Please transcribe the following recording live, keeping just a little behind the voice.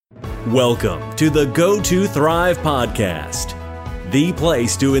Welcome to the Go to Thrive podcast, the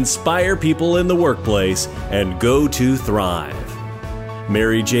place to inspire people in the workplace and go to thrive.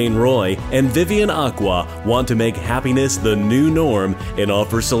 Mary Jane Roy and Vivian Aqua want to make happiness the new norm and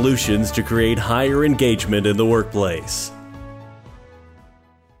offer solutions to create higher engagement in the workplace.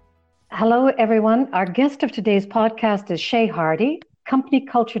 Hello, everyone. Our guest of today's podcast is Shay Hardy, company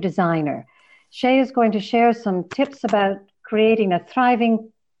culture designer. Shay is going to share some tips about creating a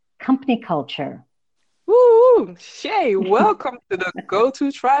thriving company culture. Woo! Shay, welcome to the Go to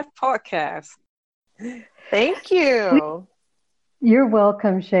Thrive podcast. Thank you. You're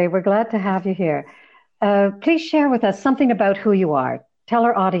welcome, Shay. We're glad to have you here. Please share with us something about who you are. Tell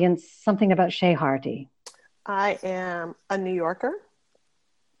our audience something about Shay Hardy. I am a New Yorker,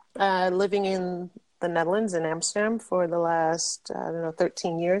 living in the Netherlands, in Amsterdam, for the last,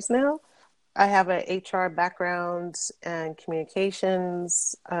 13 years now. I have an HR background and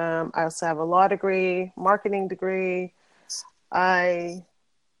communications. I also have a law degree, marketing degree. I'm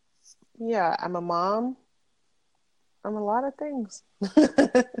a mom. I'm a lot of things.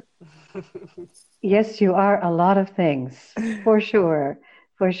 Yes, you are a lot of things, for sure,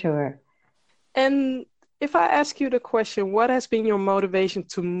 for sure. And if I ask you the question, what has been your motivation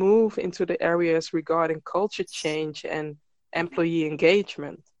to move into the areas regarding culture change and employee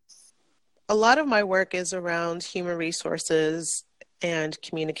engagement? A lot of my work is around human resources and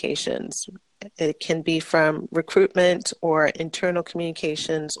communications. It can be from recruitment or internal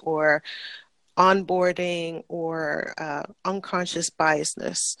communications or onboarding or unconscious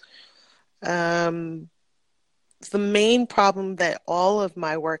biasness. The main problem that all of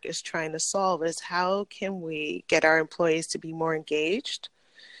my work is trying to solve is how can we get our employees to be more engaged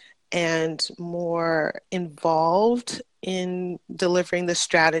and more involved in delivering the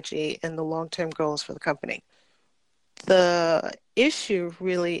strategy and the long-term goals for the company. The issue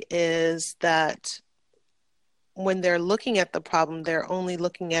really is that when they're looking at the problem, they're only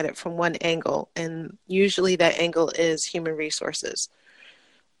looking at it from one angle, and usually that angle is human resources,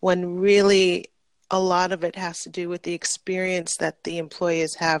 when really a lot of it has to do with the experience that the employee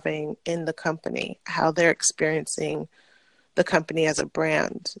is having in the company, how they're experiencing the company as a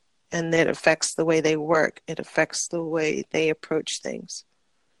brand, and it affects the way they work. It affects the way they approach things.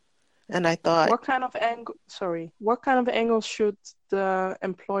 And I thought, what kind of angle should the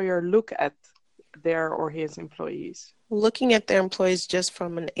employer look at their or his employees? Looking at their employees just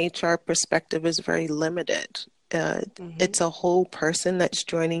from an HR perspective is very limited. It's a whole person that's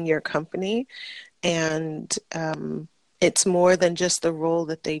joining your company, and it's more than just the role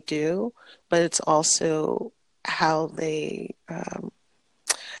that they do, but it's also how they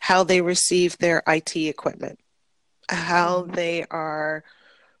receive their IT equipment, how they are,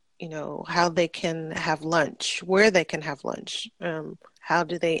 how they can have lunch, where they can have lunch, how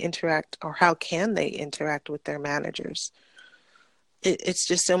do they interact, or how can they interact with their managers? It's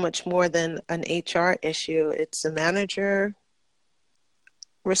just so much more than an HR issue. It's a manager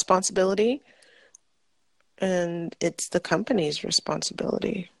responsibility, and it's the company's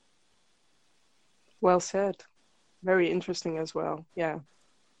responsibility. Well said. Very interesting as well. Yeah.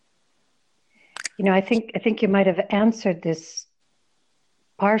 I think you might have answered this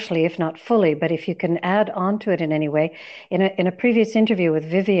partially, if not fully, but if you can add on to it in any way. In a previous interview with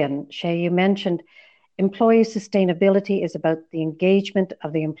Vivian, Shay, you mentioned employee sustainability is about the engagement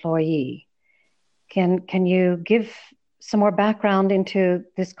of the employee. Can you give some more background into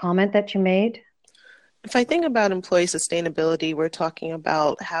this comment that you made? If I think about employee sustainability, we're talking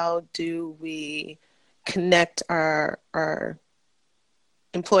about how do we connect our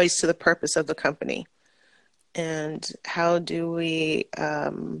employees to the purpose of the company, and how do we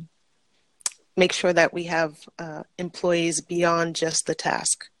make sure that we have employees beyond just the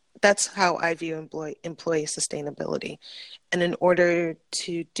task. That's how I view employee sustainability. And in order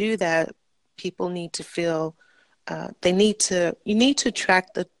to do that, people need to feel you need to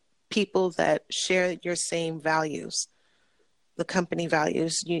attract the people that share your same values, the company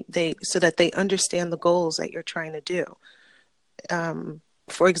values, so that they understand the goals that you're trying to do.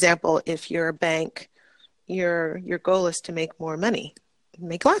 For example, if you're a bank, your goal is to make more money,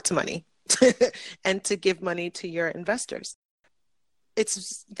 make lots of money, and to give money to your investors.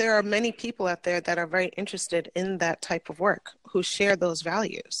 There are many people out there that are very interested in that type of work who share those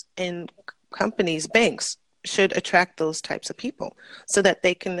values, and companies, banks should attract those types of people so that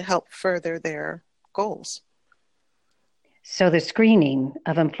they can help further their goals. So the screening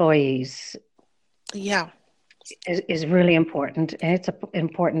of employees is really important, and it's an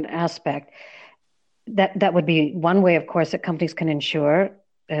important aspect. That would be one way, of course, that companies can ensure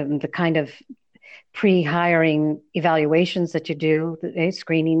the kind of pre-hiring evaluations that you do,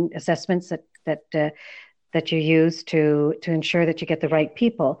 screening assessments that you use to ensure that you get the right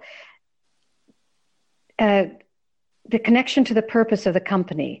people. The connection to the purpose of the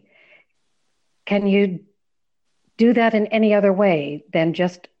company, can you do that in any other way than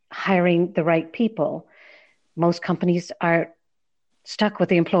just hiring the right people? Most companies are stuck with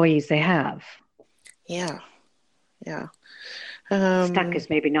the employees they have. Yeah. Stuck is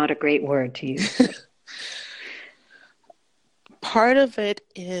maybe not a great word to use. Part of it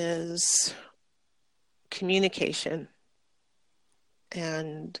is communication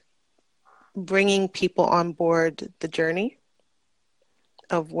and bringing people on board the journey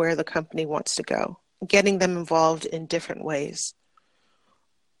of where the company wants to go, getting them involved in different ways,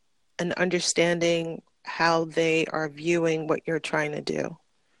 and understanding how they are viewing what you're trying to do.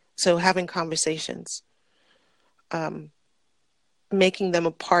 So having conversations, making them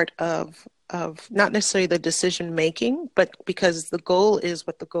a part of not necessarily the decision making, but because the goal is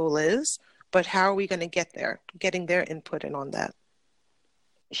what the goal is, but how are we going to get there? Getting their input in on that.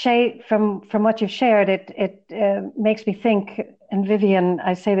 Shay, from what you've shared, it makes me think, and Vivian,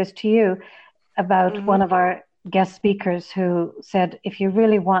 I say this to you, about one of our guest speakers who said, if you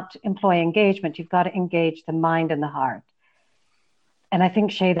really want employee engagement, you've got to engage the mind and the heart. And I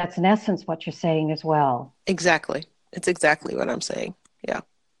think, Shay, that's in essence what you're saying as well. Exactly. It's exactly what I'm saying. Yeah.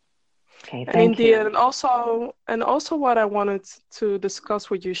 Okay, thank you. And also what I wanted to discuss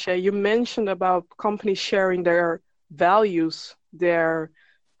with you, Shay, you mentioned about companies sharing their values, their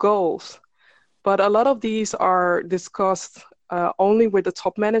goals, but a lot of these are discussed only with the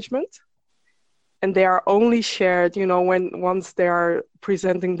top management, and they are only shared, once they are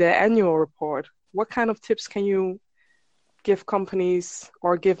presenting their annual report. What kind of tips can you give companies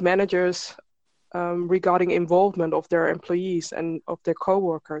or give managers regarding involvement of their employees and of their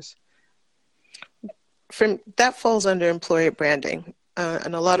coworkers? That falls under employer branding,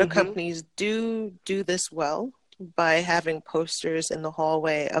 and a lot of companies do this well by having posters in the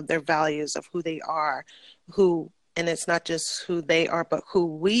hallway of their values, of who they are, and it's not just who they are, but who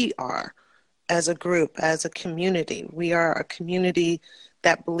we are as a group, as a community. We are a community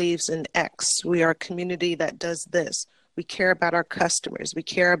that believes in X. We are a community that does this. We care about our customers. We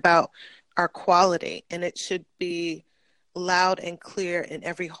care about our quality, and it should be loud and clear in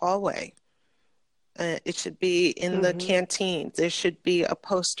every hallway. It should be in the canteen. There should be a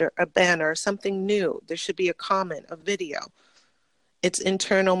poster, a banner, something new. There should be a comment, a video. It's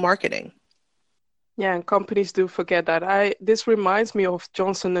internal marketing. Yeah, and companies do forget that. This reminds me of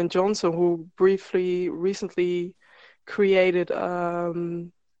Johnson & Johnson, who recently created a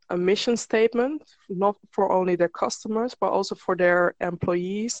mission statement, not for only their customers, but also for their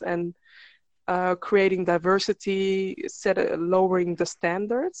employees, and creating diversity, lowering the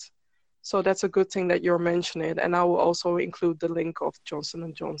standards. So that's a good thing that you're mentioning, and I will also include the link of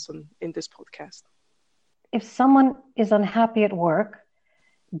Johnson & Johnson in this podcast. If someone is unhappy at work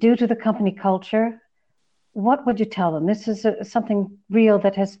due to the company culture, what would you tell them? This is something real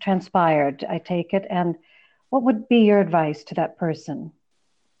that has transpired, I take it, and what would be your advice to that person?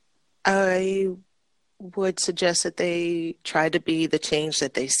 I would suggest that they try to be the change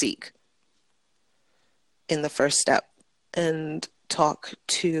that they seek in the first step, and talk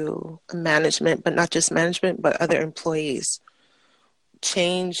to management, but not just management, but other employees.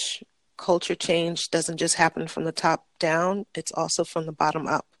 Culture change doesn't just happen from the top down, it's also from the bottom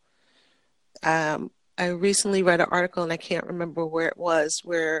up. I recently read an article, and I can't remember where it was,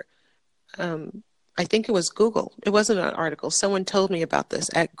 where I think it was Google. It wasn't an article. Someone told me about this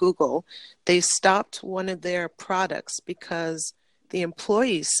at Google. They stopped one of their products because the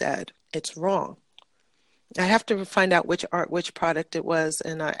employees said it's wrong. I have to find out which product it was,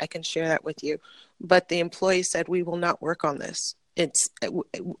 and I can share that with you. But the employee said, we will not work on this. It's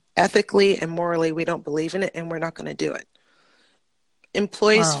ethically and morally, we don't believe in it, and we're not going to do it.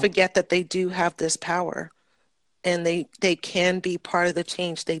 Employees forget that they do have this power, and they can be part of the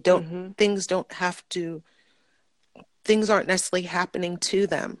change. They don't, things aren't necessarily happening to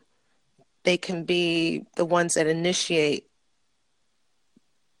them. They can be the ones that initiate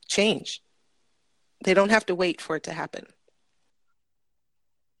change. They don't have to wait for it to happen.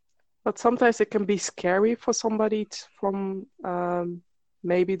 But sometimes it can be scary for somebody from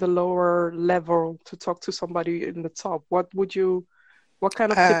maybe the lower level to talk to somebody in the top. What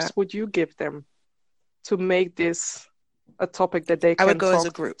kind of tips would you give them to make this a topic that they can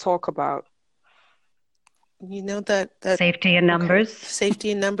talk about? You know that safety in numbers.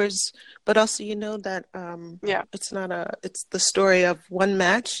 Safety in numbers, but also that it's the story of one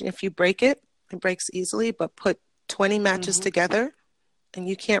match. If you break it, it breaks easily, but put 20 matches together and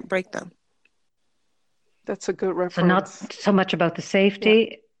you can't break them. That's a good So not reference. so much about the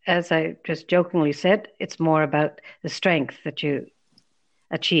safety, as I just jokingly said, it's more about the strength that you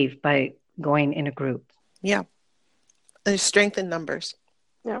achieve by going in a group. Yeah. There's strength in numbers.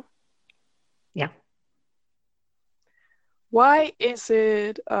 Yeah. Yeah. Why is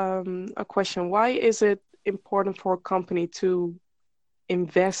it a question? Why is it important for a company to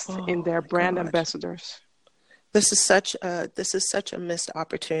invest in Oh their my brand God. ambassadors? This is such a missed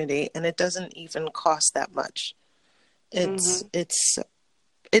opportunity, and it doesn't even cost that much. It's Mm-hmm. it's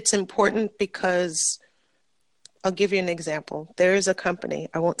it's important because I'll give you an example. There is a company,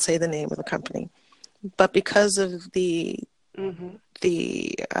 I won't say the name of the company, but because of Mm-hmm.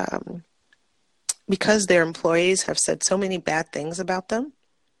 the because their employees have said so many bad things about them,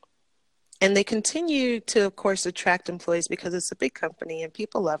 and they continue to, of course, attract employees because it's a big company and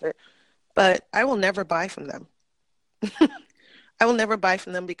people love it. But I will never buy from them. I will never buy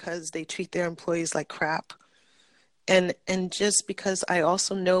from them because they treat their employees like crap. And just because I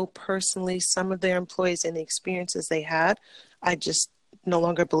also know personally some of their employees and the experiences they had, I just no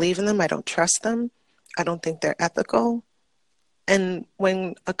longer believe in them. I don't trust them. I don't think they're ethical. And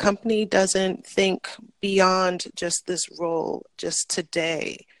when a company doesn't think beyond just this role, just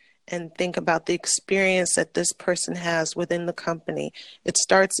today, and think about the experience that this person has within the company, it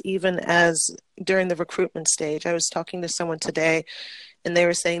starts even as during the recruitment stage. I was talking to someone today, and they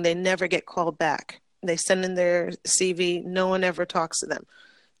were saying they never get called back. They send in their CV, no one ever talks to them.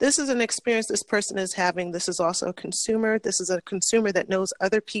 This is an experience this person is having. This is also a consumer. This is a consumer that knows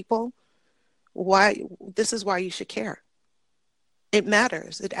other people. Why? This is why you should care. It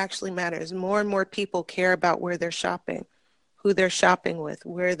matters. It actually matters. More and more people care about where they're shopping, who they're shopping with,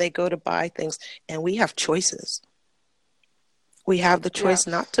 where they go to buy things. And we have choices. We have the choice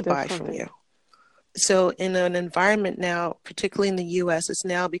not Yes, to buy from definitely. you. So in an environment now, particularly in the US, it's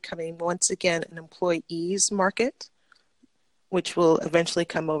now becoming once again an employees market, which will eventually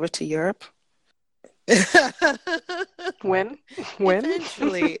come over to Europe. When? When?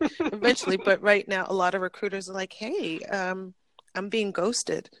 Eventually. But right now, a lot of recruiters are like, hey, I'm being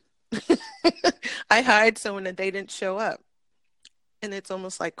ghosted. I hired someone and they didn't show up. And it's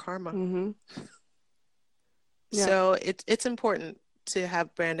almost like karma. Mm-hmm. Yeah. So it's important to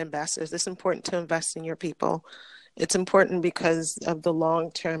have brand ambassadors. It's important to invest in your people. It's important because of the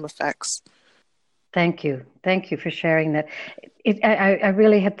long-term effects. Thank you. Thank you for sharing that. I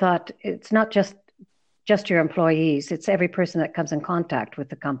really had thought it's not just your employees, it's every person that comes in contact with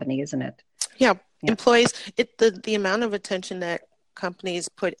the company, isn't it? Yeah, Yeah. employees, the amount of attention that companies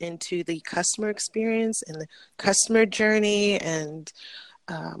put into the customer experience and the customer journey and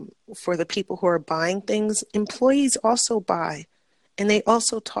for the people who are buying things, employees also buy and they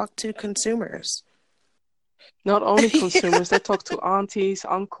also talk to consumers. Not only Yeah. consumers, they talk to aunties,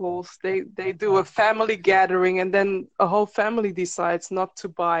 uncles. They do a family gathering, and then a whole family decides not to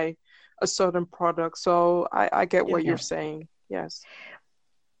buy a certain product. So I get Yeah. what you're Yeah. saying. Yes.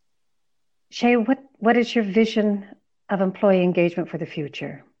 Shay, what is your vision of employee engagement for the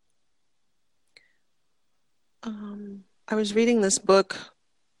future? I was reading this book,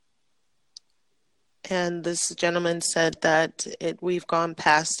 and this gentleman said that we've gone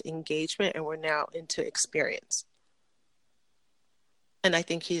past engagement and we're now into experience. And I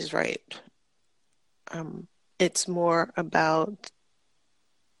think he's right. It's more about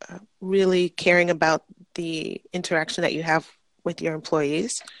really caring about the interaction that you have with your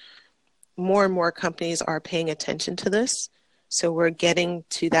employees. More and more companies are paying attention to this. So we're getting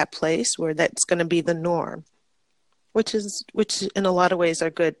to that place where that's going to be the norm, which in a lot of ways are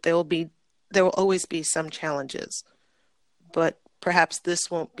good. There will always be some challenges, but perhaps this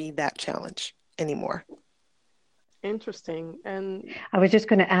won't be that challenge anymore. Interesting. And I was just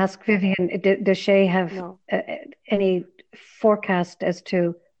going to ask Vivian, does Shay have no. any forecast as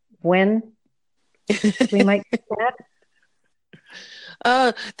to when we might get that?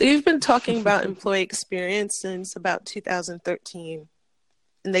 They've been talking about employee experience since about 2013,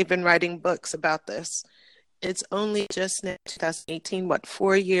 and they've been writing books about this. It's only just now, 2018,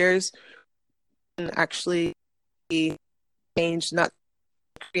 4 years, and actually changed, not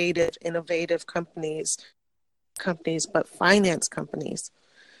creative, innovative companies, but finance companies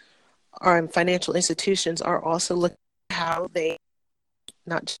or financial institutions are also looking at how they,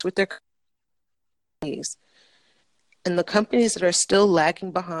 not just with their companies, and the companies that are still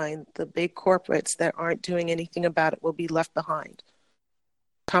lagging behind, the big corporates that aren't doing anything about it will be left behind.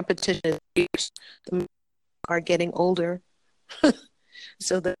 Competition is fierce. The are getting older,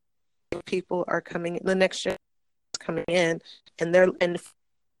 so the people are coming. The next generation is coming in, and they're in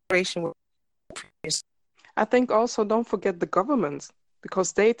generation. I think also don't forget the government.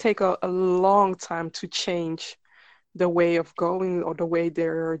 because they take a long time to change the way of going or the way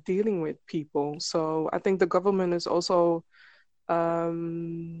they're dealing with people. So I think the government is also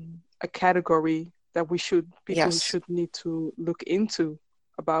a category that people should need to look into,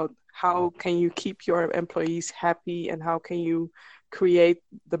 about how can you keep your employees happy and how can you create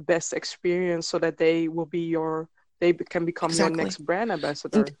the best experience so that they can become your next brand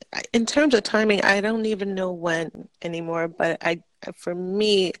ambassador. In terms of timing, I don't even know when anymore, but for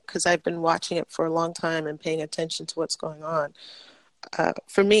me, because I've been watching it for a long time and paying attention to what's going on,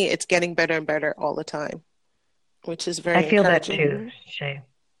 for me, it's getting better and better all the time, which is very encouraging. I feel that too, Shay.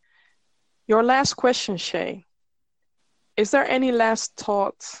 Your last question, Shay. Is there any last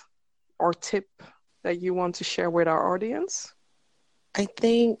thought or tip that you want to share with our audience? I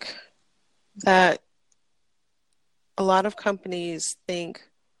think that a lot of companies think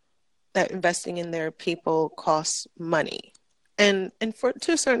that investing in their people costs money. And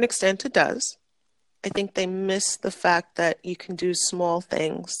to a certain extent, it does. I think they miss the fact that you can do small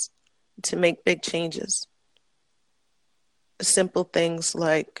things to make big changes. Simple things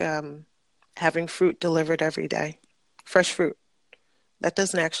like having fruit delivered every day, fresh fruit. That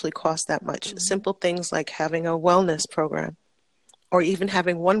doesn't actually cost that much. Mm-hmm. Simple things like having a wellness program, or even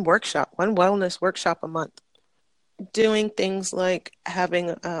having one wellness workshop a month. Doing things like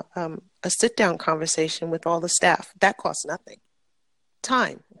having a sit-down conversation with all the staff. That costs nothing.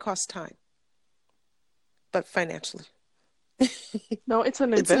 It costs time. But financially. No, it's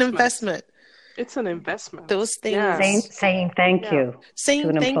an investment. It's an investment. It's an investment. Those things. Yes. Saying thank you to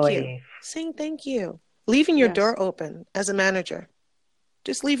an employee. Saying thank you. Leaving your door open as a manager.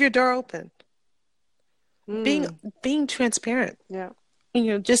 Just leave your door open. Being transparent. Yeah.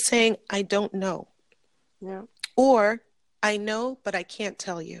 Just saying, I don't know. Yeah. Or, I know, but I can't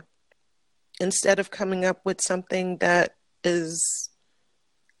tell you. Instead of coming up with something that is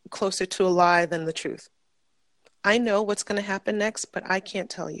closer to a lie than the truth. I know what's going to happen next, but I can't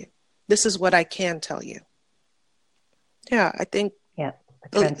tell you. This is what I can tell you. Yeah, I think... Yeah,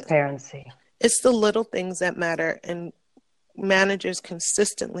 the transparency. It's the little things that matter, and managers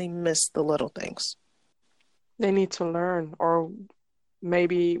consistently miss the little things. They need to learn, or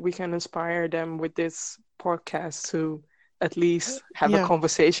maybe we can inspire them with this podcast to at least have a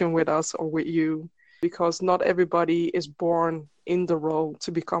conversation with us or with you, because not everybody is born in the role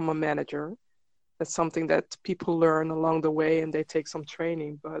to become a manager. That's something that people learn along the way and they take some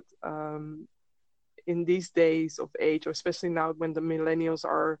training. But in these days of age, or especially now when the millennials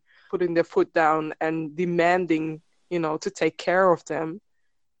are putting their foot down and demanding, to take care of them,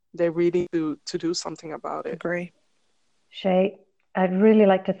 they really need to do something about it. Agree. Shay, I'd really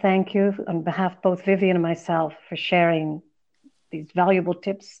like to thank you on behalf of both Vivian and myself for sharing these valuable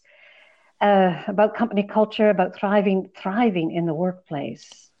tips about company culture, about thriving in the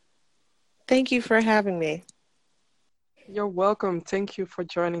workplace. Thank you for having me. You're welcome. Thank you for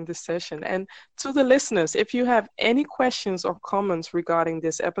joining this session. And to the listeners, if you have any questions or comments regarding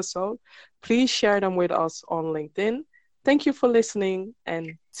this episode, please share them with us on LinkedIn. Thank you for listening,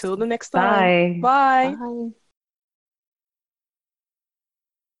 and till the next time. Bye. Bye.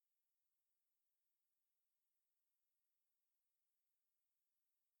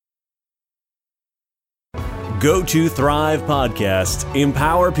 Go to Thrive Podcasts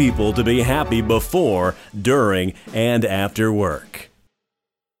empower people to be happy before, during, and after work.